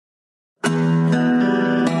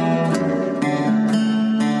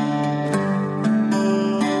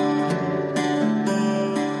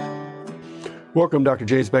Welcome, Dr.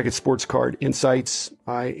 James Beckett, Sports Card Insights.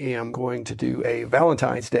 I am going to do a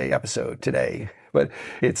Valentine's Day episode today, but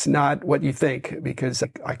it's not what you think, because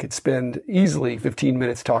I could spend easily 15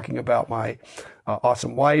 minutes talking about my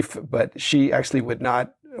awesome wife, but she actually would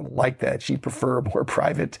not like that. She'd prefer a more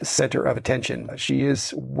private center of attention. She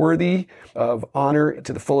is worthy of honor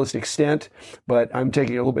to the fullest extent, but I'm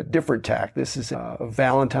taking a little bit different tack. This is a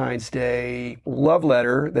Valentine's Day love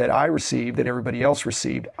letter that I received, that everybody else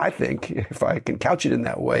received, I think, if I can couch it in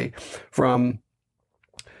that way, from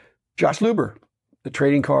Josh Luber. The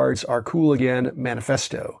Trading Cards Are Cool Again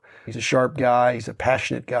Manifesto. He's a sharp guy. He's a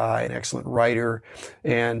passionate guy, an excellent writer.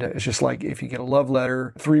 And it's just like if you get a love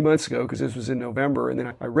letter 3 months ago, because this was in November, and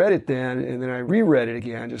then I read it then, and then I reread it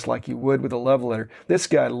again, just like you would with a love letter. This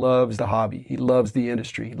guy loves the hobby. He loves the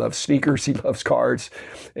industry. He loves sneakers. He loves cards.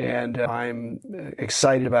 And I'm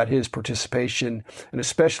excited about his participation, and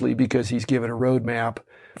especially because he's given a roadmap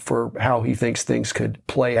for how he thinks things could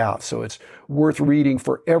play out. So it's worth reading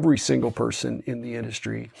for every single person in the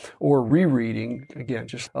industry, or rereading, again,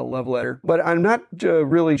 just a love letter. But I'm not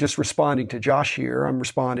really just responding to Josh here. I'm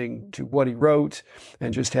responding to what he wrote,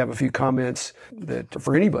 and just have a few comments that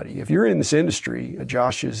for anybody, if you're in this industry,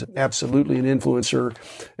 Josh is absolutely an influencer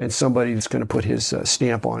and somebody that's going to put his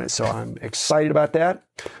stamp on it. So I'm excited about that.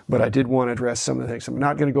 But I did want to address some of the things. I'm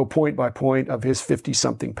not going to go point by point of his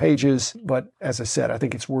 50-something pages, but as I said, I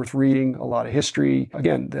think it's worth reading. A lot of history.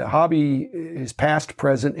 Again, the hobby is past,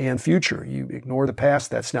 present, and future. You ignore the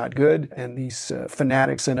past, that's not good. And these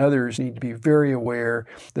fanatics and others need to be very aware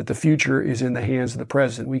that the future is in the hands of the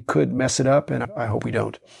present. We could mess it up, and I hope we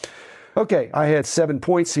don't. Okay, I had 7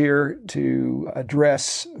 points here to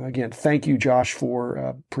address. Again, thank you, Josh,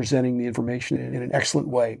 for presenting the information in an excellent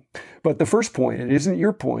way. But the first point, it isn't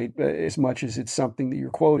your point as much as it's something that you're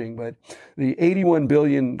quoting, but the 81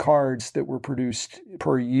 billion cards that were produced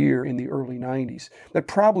per year in the early 90s, that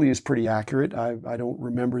probably is pretty accurate. I don't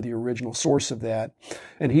remember the original source of that.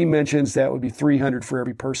 And he mentions that would be 300 for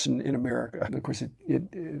every person in America. Of course,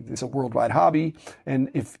 it's a worldwide hobby. And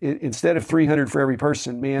if instead of 300 for every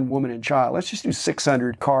person, man, woman, and child, let's just do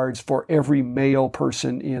 600 cards for every male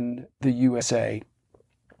person in the USA.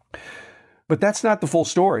 But that's not the full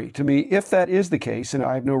story. To me, if that is the case, and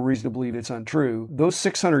I have no reason to believe it's untrue, those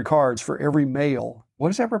 600 cards for every male, what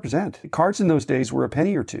does that represent? Cards in those days were a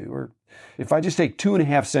penny or two. Or if I just take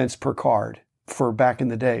 2.5 cents per card for back in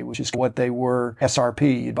the day, which is what they were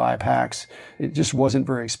SRP, you'd buy packs, it just wasn't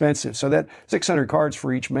very expensive. So that 600 cards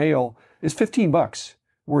for each male is $15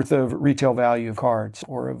 worth of retail value of cards,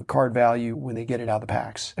 or of card value when they get it out of the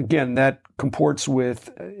packs. Again, that comports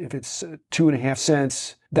with, if it's 2.5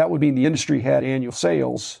 cents, that would mean the industry had annual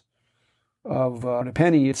sales of a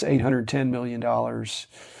penny, it's $810 million.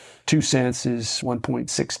 2 cents is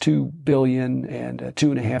 $1.62 billion, and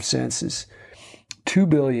 2.5 cents is $2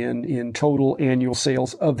 billion in total annual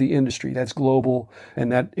sales of the industry. That's global,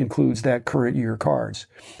 and that includes that current year cards.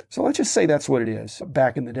 So let's just say that's what it is.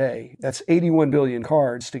 Back in the day, that's 81 billion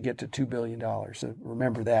cards to get to $2 billion. So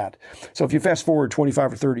remember that. So if you fast forward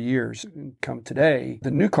 25 or 30 years, come today,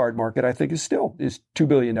 the new card market, I think, is $2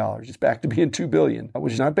 billion. It's back to being $2 billion,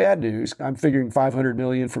 which is not bad news. I'm figuring 500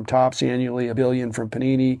 million from Topps annually, $1 billion from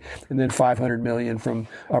Panini, and then 500 million from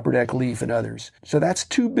Upper Deck, Leaf, and others. So that's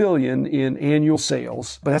 $2 billion in annual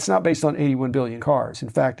sales, but that's not based on 81 billion cards. In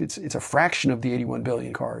fact, it's a fraction of the 81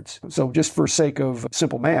 billion cards. So just for sake of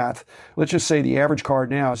simple math, let's just say the average card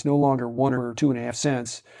now is no longer 1 or 2.5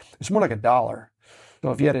 cents. It's more like $1.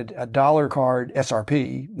 So if you had a $1 card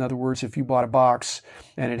SRP, in other words, if you bought a box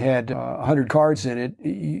and it had 100 cards in it,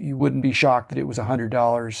 you wouldn't be shocked that it was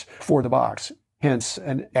 $100 for the box. Hence,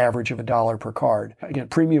 an average of $1 per card. Again,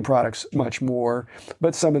 premium products, much more,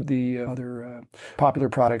 but some of the other popular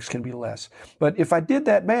products can be less. But if I did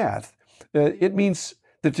that math, it means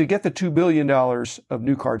that to get the $2 billion of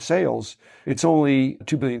new card sales, it's only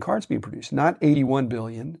 2 billion cards being produced, not 81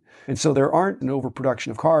 billion. And so there aren't an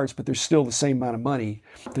overproduction of cards, but there's still the same amount of money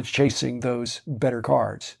that's chasing those better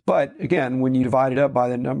cards. But again, when you divide it up by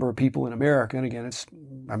the number of people in America, and again,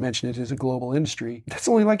 I mentioned it as a global industry, that's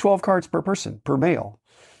only like 12 cards per person, per male,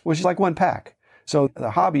 which is like 1 pack. So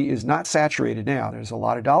the hobby is not saturated now. There's a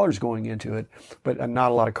lot of dollars going into it, but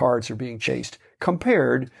not a lot of cards are being chased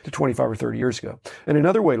compared to 25 or 30 years ago. And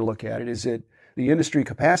another way to look at it is that the industry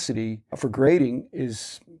capacity for grading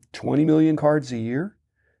is 20 million cards a year.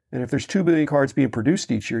 And if there's 2 billion cards being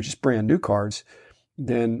produced each year, just brand new cards,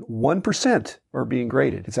 then 1% are being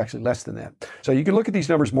graded. It's actually less than that. So you can look at these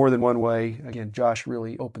numbers more than one way. Again, Josh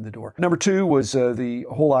really opened the door. Number two was the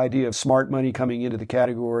whole idea of smart money coming into the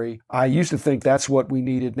category. I used to think that's what we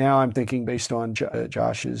needed. Now I'm thinking, based on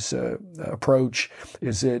Josh's approach,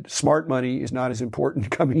 is that smart money is not as important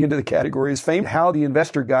coming into the category as fame. How the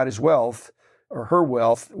investor got his wealth or her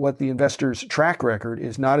wealth, what the investor's track record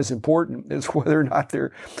is not as important as whether or not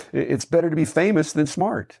it's better to be famous than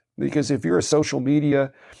smart. Because if you're a social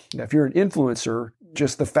media, if you're an influencer,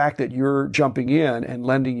 just the fact that you're jumping in and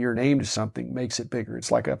lending your name to something makes it bigger.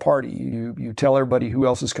 It's like a party. You tell everybody who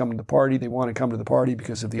else is coming to the party. They want to come to the party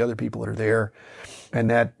because of the other people that are there. And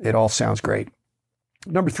that it all sounds great.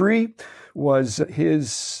 Number three was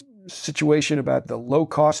his situation about the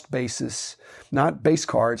low-cost basis, not base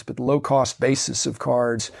cards, but the low-cost basis of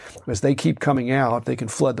cards. As they keep coming out, they can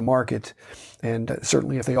flood the market. And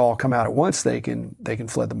certainly if they all come out at once, they can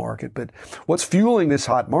flood the market. But what's fueling this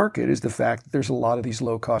hot market is the fact that there's a lot of these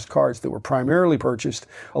low-cost cards that were primarily purchased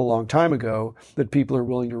a long time ago that people are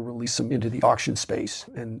willing to release them into the auction space.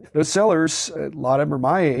 And those sellers, a lot of them are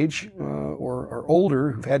my age or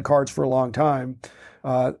older, who've had cards for a long time.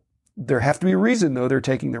 There have to be a reason, though, they're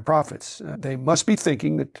taking their profits. They must be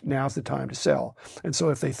thinking that now's the time to sell. And so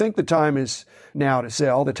if they think the time is now to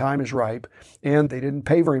sell, the time is ripe, and they didn't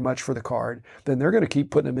pay very much for the card, then they're going to keep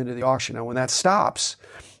putting them into the auction. Now, when that stops,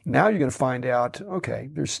 now you're going to find out, okay,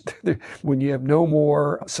 when you have no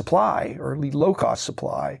more supply, or at least low-cost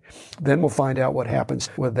supply, then we'll find out what happens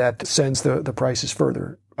when that sends the prices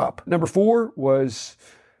further up. Number four was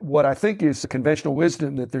what I think is conventional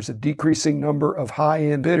wisdom, that there's a decreasing number of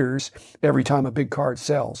high-end bidders every time a big card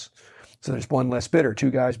sells. So there's one less bidder. Two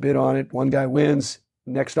guys bid on it. One guy wins.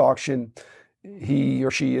 Next auction, he or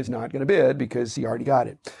she is not going to bid because he already got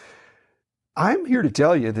it. I'm here to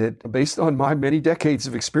tell you that based on my many decades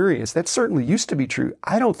of experience, that certainly used to be true.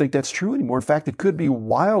 I don't think that's true anymore. In fact, it could be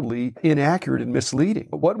wildly inaccurate and misleading.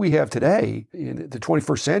 But what we have today in the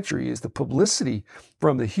 21st century is the publicity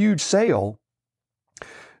from the huge sale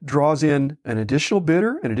draws in an additional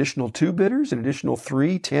bidder, an additional two bidders, an additional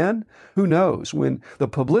 3, 10. Who knows? When the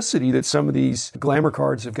publicity that some of these glamour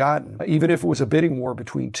cards have gotten, even if it was a bidding war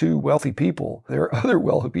between two wealthy people, there are other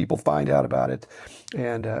wealthy people find out about it.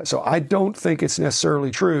 And so I don't think it's necessarily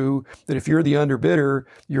true that if you're the underbidder,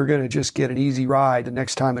 you're going to just get an easy ride the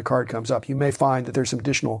next time the card comes up. You may find that there's some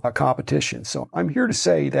additional competition. So I'm here to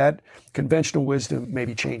say that conventional wisdom may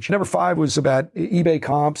be changed. Number five was about eBay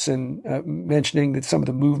comps and mentioning that some of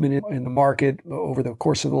the movement in the market over the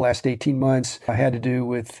course of the last 18 months had to do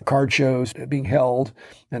with card shows being held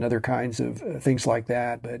and other kinds of things like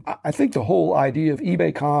that. But I think the whole idea of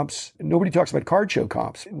eBay comps, nobody talks about card show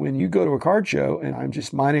comps. When you go to a card show, and I'm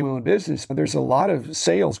just minding my own business, there's a lot of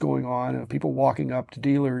sales going on of people walking up to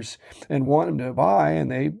dealers and wanting to buy,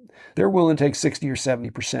 and they're willing to take 60 or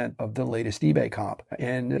 70% of the latest eBay comp.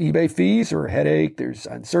 And eBay fees are a headache. There's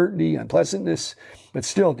uncertainty, unpleasantness. But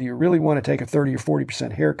still, do you really want to take a 30 or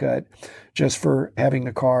 40% haircut just for having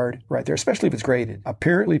the card right there, especially if it's graded?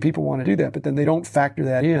 Apparently, people want to do that, but then they don't factor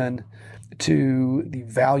that in to the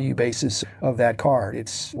value basis of that card.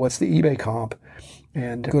 It's what's the eBay comp?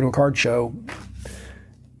 And go to a card show,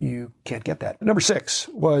 you can't get that. Number six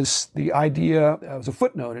was the idea, it was a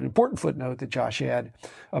footnote, an important footnote that Josh had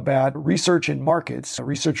about research in markets, a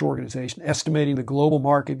research organization estimating the global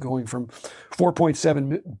market going from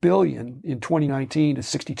 4.7 billion in 2019 to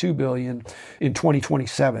 62 billion in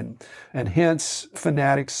 2027. And hence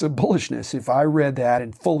Fanatics' bullishness. If I read that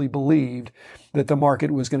and fully believed that the market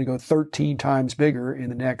was going to go 13 times bigger in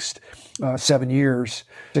the next 7 years,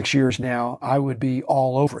 6 years now, I would be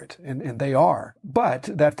all over it. And they are. But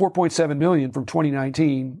that 4.7 million from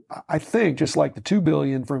 2019, I think, just like the 2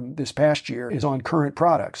 billion from this past year, is on current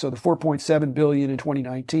products. So the 4.7 billion in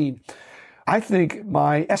 2019, I think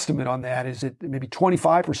my estimate on that is that maybe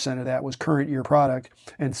 25% of that was current year product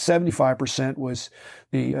and 75% was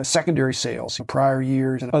the secondary sales, prior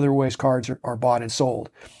years and other ways cards are bought and sold.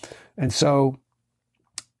 And so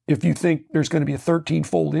if you think there's going to be a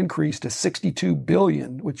 13-fold increase to 62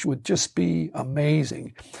 billion, which would just be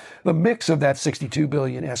amazing. The mix of that 62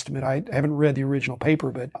 billion estimate, I haven't read the original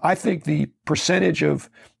paper, but I think the percentage of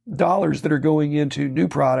dollars that are going into new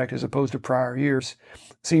product as opposed to prior years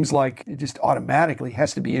seems like it just automatically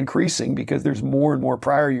has to be increasing because there's more and more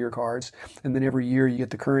prior year cards, and then every year you get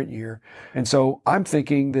the current year. And so I'm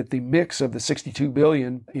thinking that the mix of the 62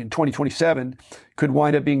 billion in 2027 could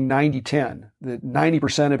wind up being 90-10, that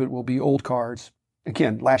 90% of it will be old cards.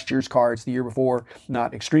 Again, last year's cards, the year before,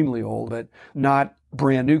 not extremely old, but not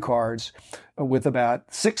brand new cards with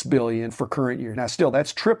about 6 billion for current year. Now, still,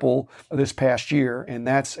 that's triple this past year, and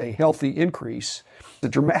that's a healthy increase, a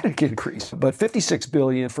dramatic increase. But 56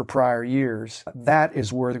 billion for prior years, that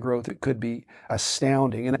is where the growth could be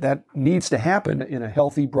astounding. And that needs to happen in a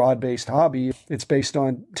healthy, broad-based hobby. It's based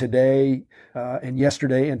on today and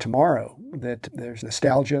yesterday and tomorrow, that there's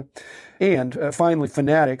nostalgia. And finally,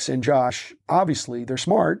 Fanatics and Josh, obviously, they're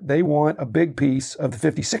smart. They want a big piece of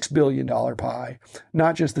the $56 billion pie,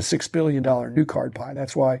 not just the $6 billion new card pie.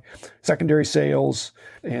 That's why secondary sales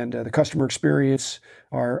and the customer experience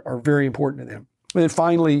are very important to them. And then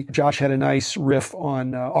finally, Josh had a nice riff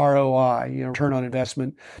on ROI, return on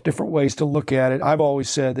investment, different ways to look at it. I've always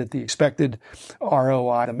said that the expected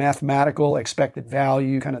ROI, the mathematical expected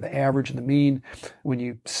value, kind of the average and the mean, when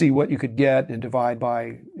you see what you could get and divide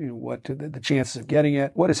by what the chances of getting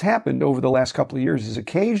it. What has happened over the last couple of years is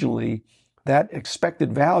occasionally that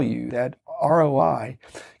expected value, that ROI,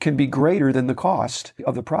 can be greater than the cost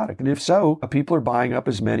of the product. And if so, people are buying up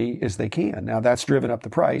as many as they can. Now, that's driven up the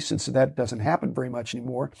price, and so that doesn't happen very much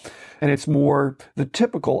anymore. And it's more the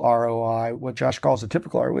typical ROI, what Josh calls the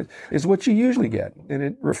typical ROI, is what you usually get. And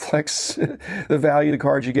it reflects the value of the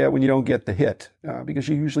cards you get when you don't get the hit, because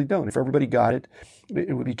you usually don't. If everybody got it,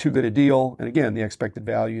 it would be too good a deal. And again, the expected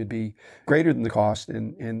value would be greater than the cost,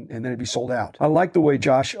 and then it'd be sold out. I like the way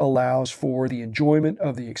Josh allows for the enjoyment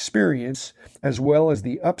of the experience as well as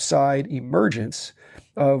the upside emergence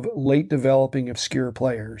of late developing obscure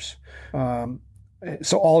players.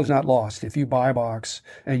 So all is not lost. If you buy a box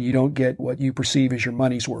and you don't get what you perceive as your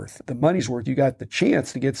money's worth, the money's worth, you got the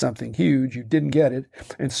chance to get something huge. You didn't get it.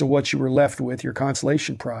 And so what you were left with, your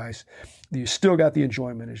consolation prize, you still got the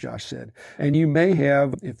enjoyment, as Josh said. And you may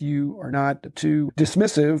have, if you are not too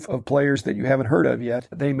dismissive of players that you haven't heard of yet,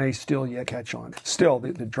 they may still yet catch on. Still,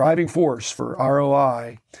 the driving force for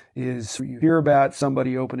ROI is you hear about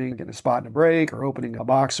somebody opening a spot in a break or opening a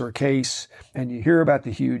box or a case, and you hear about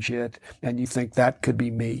the huge hit, and you think that could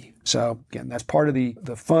be me. So again, that's part of the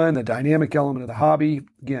fun, the dynamic element of the hobby.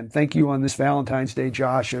 Again, thank you on this Valentine's Day,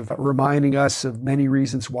 Josh, of reminding us of many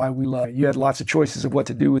reasons why we love it. You had lots of choices of what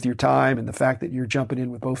to do with your time, and the fact that you're jumping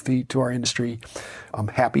in with both feet to our industry. I'm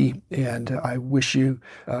happy, and I wish you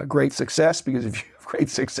great success, because if you have great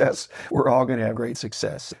success, we're all going to have great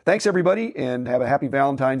success. Thanks, everybody, and have a happy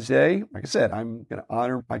Valentine's Day. Like I said, I'm going to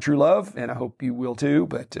honor my true love, and I hope you will too.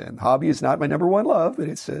 But hobby is not my number one love, but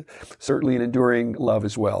it's certainly an enduring love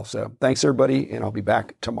as well. So thanks, everybody, and I'll be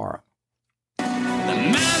back tomorrow.